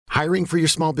Hiring for your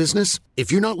small business?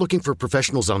 If you're not looking for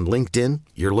professionals on LinkedIn,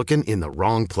 you're looking in the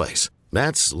wrong place.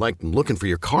 That's like looking for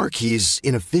your car keys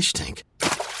in a fish tank.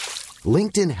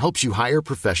 LinkedIn helps you hire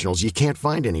professionals you can't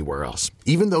find anywhere else,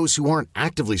 even those who aren't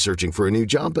actively searching for a new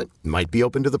job but might be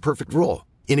open to the perfect role.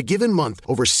 In a given month,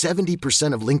 over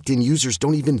 70% of LinkedIn users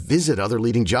don't even visit other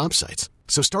leading job sites.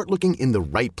 So start looking in the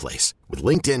right place. With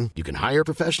LinkedIn, you can hire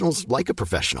professionals like a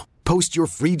professional. Post your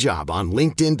free job on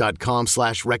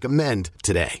linkedin.com/recommend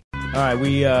today. All right,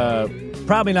 we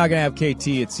probably not going to have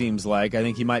KT, it seems like. I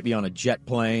think he might be on a jet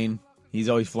plane. He's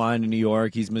always flying to New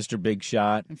York. He's Mr. Big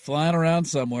Shot. Flying around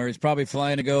somewhere. He's probably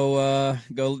flying to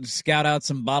go scout out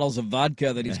some bottles of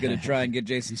vodka that he's going to try and get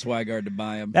Jason Swigard to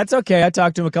buy him. That's okay. I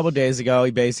talked to him a couple of days ago.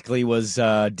 He basically was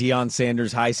Deion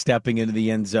Sanders high-stepping into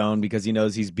the end zone because he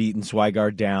knows he's beaten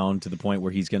Swigard down to the point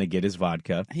where he's going to get his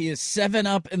vodka. He is 7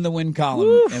 up in the win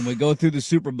column, and we go through the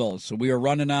Super Bowl. So we're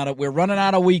running out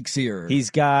of weeks here. He's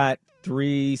got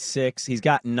 3-6. He's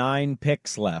got 9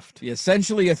 picks left.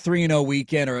 Essentially a 3-0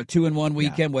 weekend or a 2-1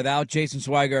 weekend without Jason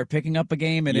Swigard picking up a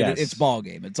game, and it's ball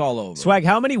game. It's all over. Swag,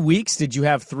 how many weeks did you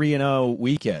have 3-0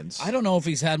 weekends? I don't know if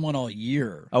he's had one all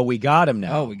year. Oh, we got him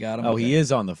now. Oh, we got him. Oh, okay. He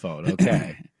is on the phone.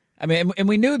 Okay. I mean, and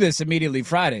we knew this immediately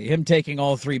Friday. Him taking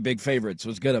all 3 big favorites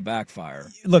was going to backfire.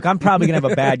 Look, I'm probably going to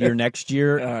have a bad year next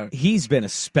year. He's been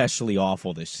especially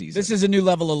awful this season. This is a new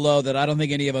level of low that I don't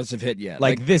think any of us have hit yet.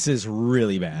 Like this is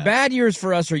really bad. Bad years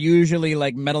for us are usually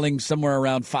like meddling somewhere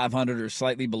around 500 or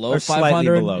slightly below 500.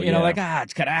 Slightly below, you know, like,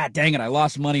 it's kind of, dang it, I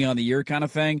lost money on the year kind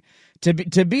of thing.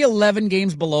 To be 11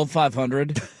 games below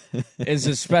 500 is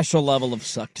a special level of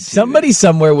suck. Somebody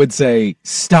somewhere would say,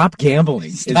 stop gambling,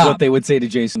 is what they would say to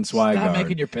Jason Swigard. Stop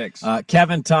making your picks.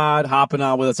 Kevin Todd hopping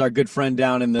on with us, our good friend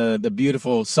down in the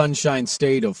beautiful sunshine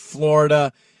state of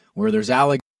Florida, where there's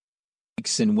Alex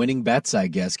and winning bets, I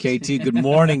guess. KT, good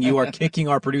morning. You are kicking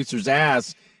our producer's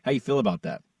ass. How you feel about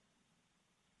that?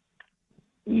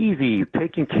 Easy,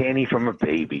 taking candy from a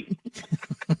baby.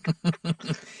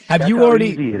 Have you already?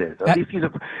 Easy it is. At least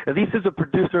he's a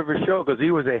producer of a show because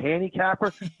he was a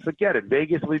handicapper. Forget it.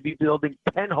 Vegas would be building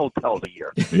 10 hotels a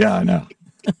year. Yeah, I know.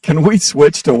 Can we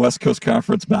switch to West Coast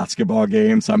Conference basketball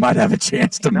games? I might have a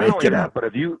chance to make it up. But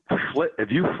if you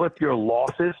flip your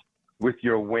losses with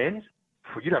your wins,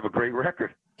 you'd have a great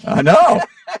record. I know.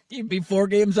 You'd be 4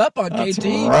 games up on That's KT.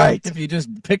 right. If you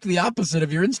just picked the opposite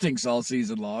of your instincts all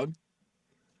season long.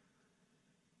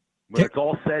 When it's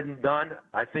all said and done,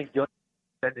 I think you're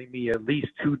sending me at least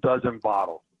 24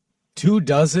 bottles.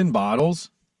 24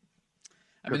 bottles?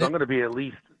 Because I'm going to be at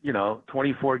least,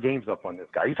 24 games up on this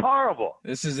guy. He's horrible.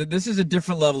 This is a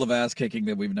different level of ass kicking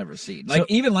that we've never seen. Like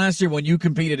even last year when you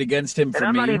competed against him and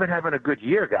I'm not even having a good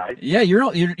year, guys. Yeah, you're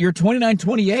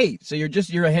 29-28, so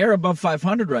you're a hair above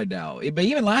 500 right now. But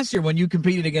even last year when you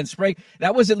competed against Sprague,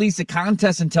 that was at least a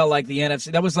contest until like the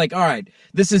NFC. That was like, all right,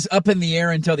 this is up in the air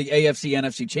until the AFC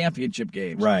NFC championship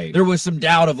games. Right. There was some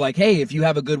doubt of like, hey, if you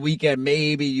have a good weekend,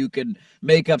 maybe you can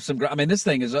make up some. I mean, this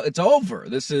thing it's over.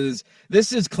 This is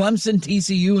Clemson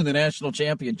TCU in the national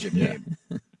championship game.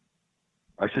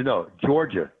 I should know.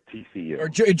 Georgia TCU. Or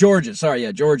Georgia. Sorry,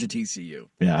 yeah, Georgia TCU.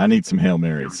 Yeah, I need some Hail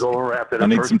Marys. I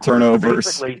need some turnovers.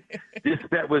 Basically, this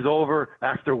bet was over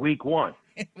after week 1.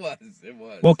 It was.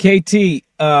 Well, KT,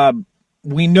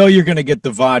 we know you're going to get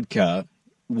the vodka.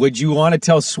 Would you want to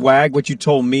tell Swag what you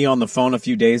told me on the phone a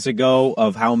few days ago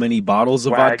of how many bottles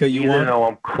of vodka you want? You know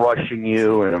I'm crushing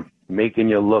you and I'm making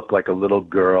you look like a little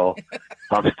girl.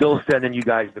 I'm still sending you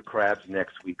guys the crabs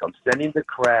next week. I'm sending the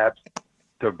crabs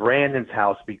to Brandon's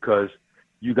house because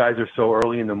you guys are so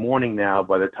early in the morning now.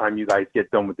 By the time you guys get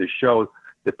done with the show,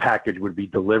 the package would be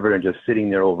delivered and just sitting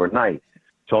there overnight.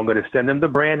 So I'm going to send them to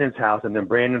Brandon's house, and then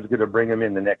Brandon's going to bring them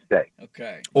in the next day.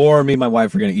 Okay. Or me and my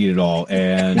wife are going to eat it all.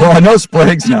 And well, I know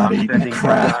Sprague's not I'm eating sending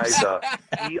crabs. you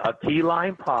guys a key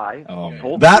lime pie.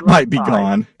 Oh, that might be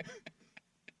gone.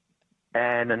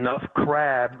 And enough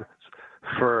crab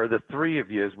for the 3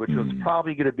 of you, which was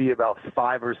probably going to be about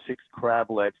 5 or 6 crab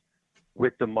legs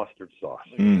with the mustard sauce.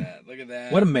 Look at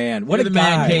that. What a man. What You're a the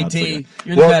man, guy. KT.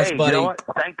 You're the best, buddy. You know what?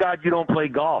 Thank God you don't play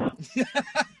golf.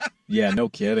 Yeah, no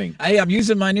kidding. Hey, I'm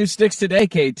using my new sticks today,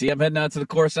 KT. I'm heading out to the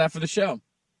course after the show.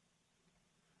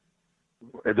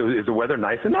 Is the weather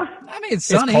nice enough? I mean, it's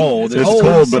sunny. It's cold. It's cold,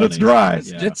 cold, but it's sunny. dry.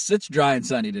 Yeah. It's dry and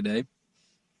sunny today.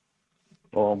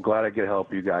 Well, I'm glad I could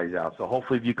help you guys out. So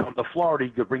hopefully if you come to Florida,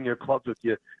 you can bring your clubs with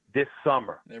you this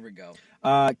summer. There we go.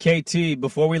 KT,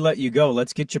 before we let you go,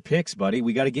 let's get your picks, buddy.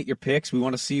 We got to get your picks. We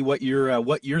want to see what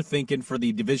you're thinking for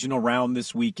the divisional round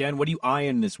this weekend. What are you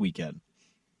eyeing this weekend?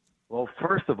 Well,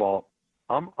 first of all,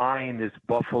 I'm eyeing this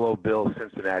Buffalo Bills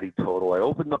Cincinnati total. I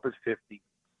opened up as 50.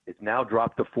 It's now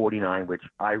dropped to 49, which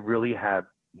I really have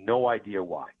No idea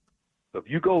why. So if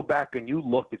you go back and you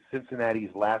look at Cincinnati's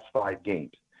last 5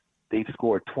 games, they've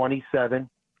scored 27,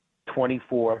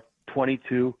 24,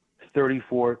 22,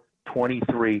 34,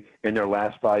 23 in their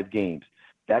last 5 games.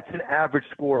 That's an average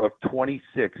score of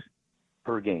 26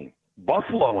 per game.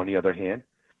 Buffalo, on the other hand,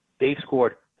 they've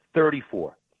scored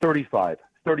 34, 35,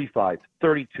 35,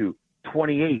 32,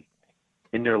 28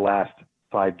 in their last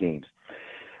 5 games.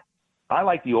 I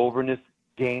like the over in this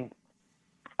game.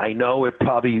 I know it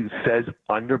probably says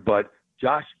under, but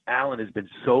Josh Allen has been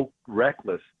so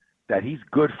reckless that he's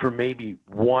good for maybe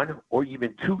 1 or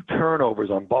even 2 turnovers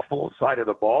on Buffalo's side of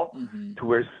the ball to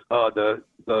where the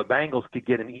Bengals could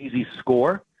get an easy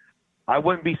score. I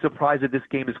wouldn't be surprised if this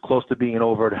game is close to being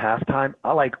over at halftime.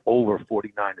 I like over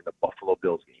 49 in the Buffalo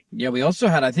Bills game. Yeah, we also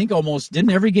had, I think,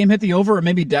 didn't every game hit the over, or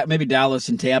maybe Dallas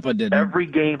and Tampa didn't? Every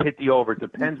game hit the over. It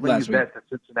depends when you bet the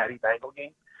Cincinnati Bengal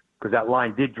game, because that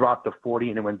line did drop to 40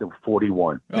 and it went to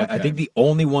 41. Okay. I think the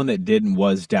only one that didn't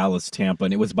was Dallas-Tampa,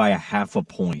 and it was by a half a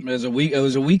point. It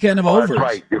was a weekend of overs. That's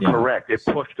right. You're correct. It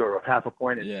pushed her a half a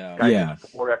point. And yeah.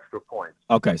 4 extra points.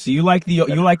 Okay, so you like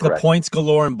the points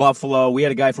galore in Buffalo. We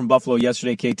had a guy from Buffalo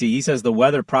yesterday, KT. He says the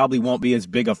weather probably won't be as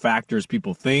big a factor as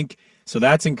people think, so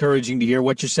that's encouraging to hear.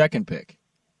 What's your second pick?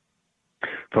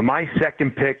 For my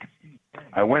second pick,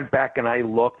 I went back and I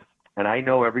looked, and I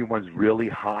know everyone's really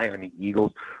high on the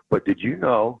Eagles, but did you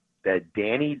know that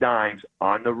Danny Dimes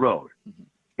on the road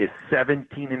is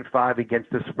 17-5 against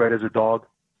the spread as a dog?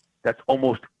 That's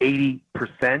almost 80%.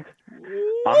 I'm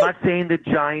not saying the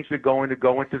Giants are going to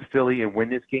go into Philly and win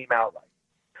this game outright.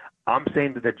 I'm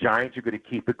saying that the Giants are going to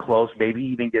keep it close, maybe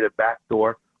even get a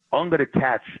backdoor. I'm going to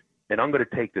catch, and I'm going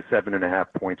to take the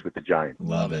 7.5 points with the Giants.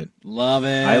 Love it. Love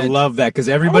it. I love that because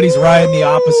everybody's riding the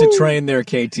opposite train there,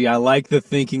 KT. I like the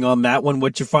thinking on that one.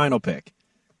 What's your final pick?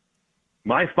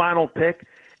 My final pick,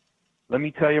 let me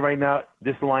tell you right now,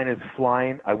 this line is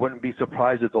flying. I wouldn't be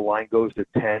surprised if the line goes to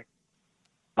 10.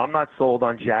 I'm not sold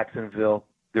on Jacksonville.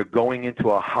 They're going into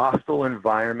a hostile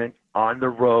environment on the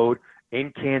road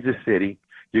in Kansas City.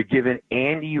 You're giving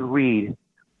Andy Reid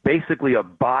basically a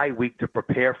bye week to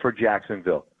prepare for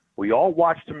Jacksonville. We all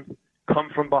watched him come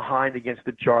from behind against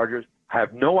the Chargers. I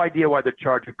have no idea why the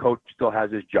Charger coach still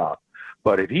has his job.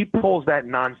 But if he pulls that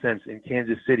nonsense in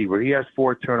Kansas City where he has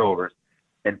 4 turnovers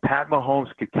and Pat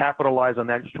Mahomes could capitalize on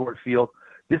that short field,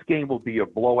 this game will be a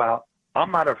blowout.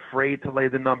 I'm not afraid to lay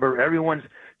the number. Everyone's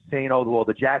saying, oh, well,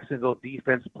 the Jacksonville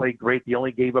defense played great. They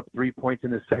only gave up 3 points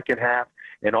in the second half,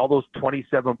 and all those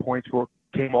 27 points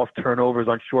came off turnovers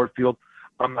on short field.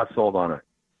 I'm not sold on it.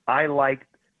 I like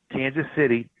Kansas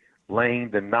City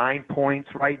laying the 9 points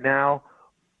right now.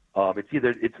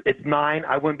 It's 9.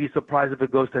 I wouldn't be surprised if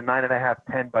it goes to 9.5,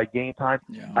 10 by game time.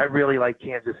 Yeah. I really like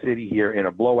Kansas City here in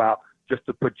a blowout just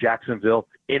to put Jacksonville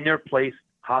in their place,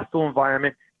 hostile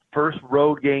environment, first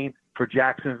road game for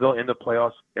Jacksonville in the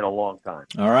playoffs in a long time.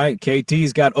 All right,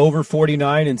 KT's got over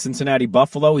 49 in Cincinnati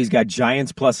Buffalo. He's got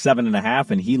Giants plus 7.5,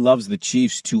 and he loves the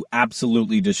Chiefs to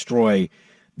absolutely destroy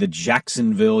the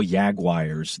Jacksonville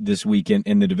Jaguars this weekend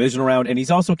in the divisional round. And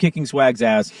he's also kicking Swag's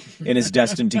ass and is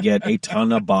destined to get a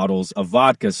ton of bottles of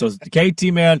vodka. So, KT,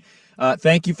 man,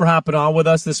 thank you for hopping on with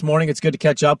us this morning. It's good to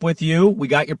catch up with you. We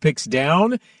got your picks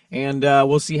down, and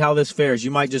we'll see how this fares.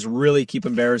 You might just really keep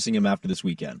embarrassing him after this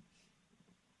weekend.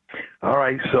 All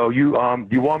right, so do you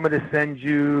want me to send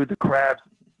you the crabs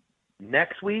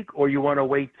next week, or you want to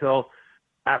wait till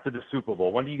after the Super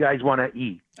Bowl? When do you guys want to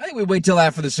eat? I think we wait till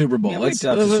after the Super Bowl. Yeah,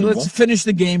 let's finish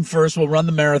the game first. We'll run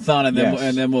the marathon, and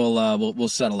then we'll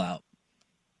settle out.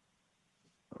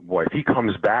 Boy, if he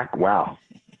comes back, wow.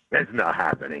 That's not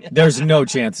happening. There's no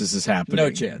chance this is happening. No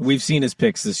chance. We've seen his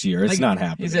picks this year. It's not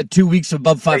happening. He's at 2 weeks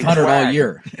above 500 all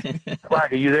year.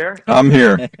 Swag, are you there? I'm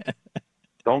here.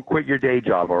 Don't quit your day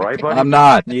job, all right, buddy? I'm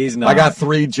not. He's not. I got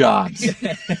 3 jobs.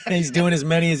 He's doing as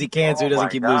many as he can so he doesn't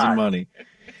keep losing money.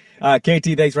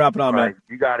 KT, thanks for hopping on, man. Right,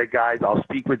 you got it, guys. I'll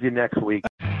speak with you next week.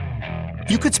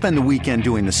 You could spend the weekend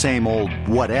doing the same old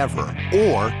whatever,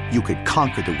 or you could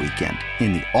conquer the weekend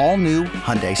in the all-new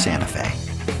Hyundai Santa Fe.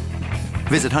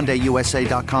 Visit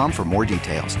HyundaiUSA.com for more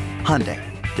details. Hyundai,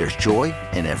 there's joy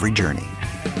in every journey.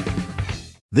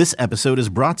 This episode is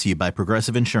brought to you by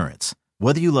Progressive Insurance.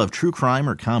 Whether you love true crime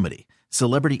or comedy,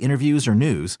 celebrity interviews or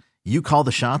news, you call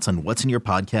the shots on what's in your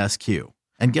podcast queue.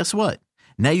 And guess what?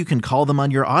 Now you can call them on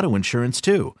your auto insurance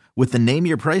too with the Name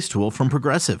Your Price tool from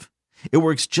Progressive. It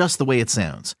works just the way it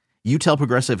sounds. You tell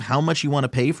Progressive how much you want to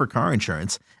pay for car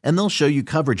insurance, and they'll show you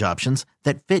coverage options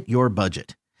that fit your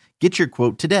budget. Get your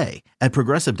quote today at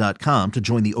Progressive.com to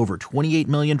join the over 28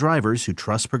 million drivers who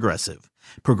trust Progressive.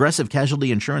 Progressive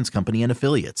Casualty Insurance Company and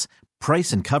Affiliates.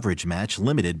 Price and coverage match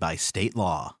limited by state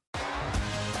law.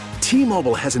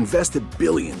 T-Mobile has invested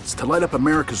billions to light up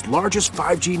America's largest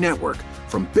 5G network,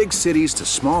 from big cities to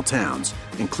small towns,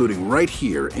 including right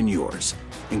here in yours.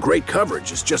 And great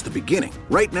coverage is just the beginning.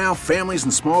 Right now, families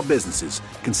and small businesses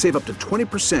can save up to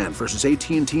 20% versus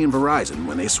AT&T and Verizon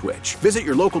when they switch. Visit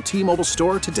your local T-Mobile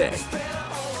store today.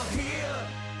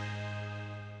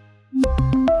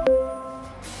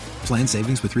 Plan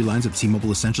savings with 3 lines of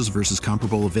T-Mobile Essentials versus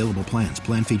comparable available plans.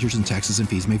 Plan features and taxes and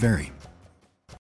fees may vary.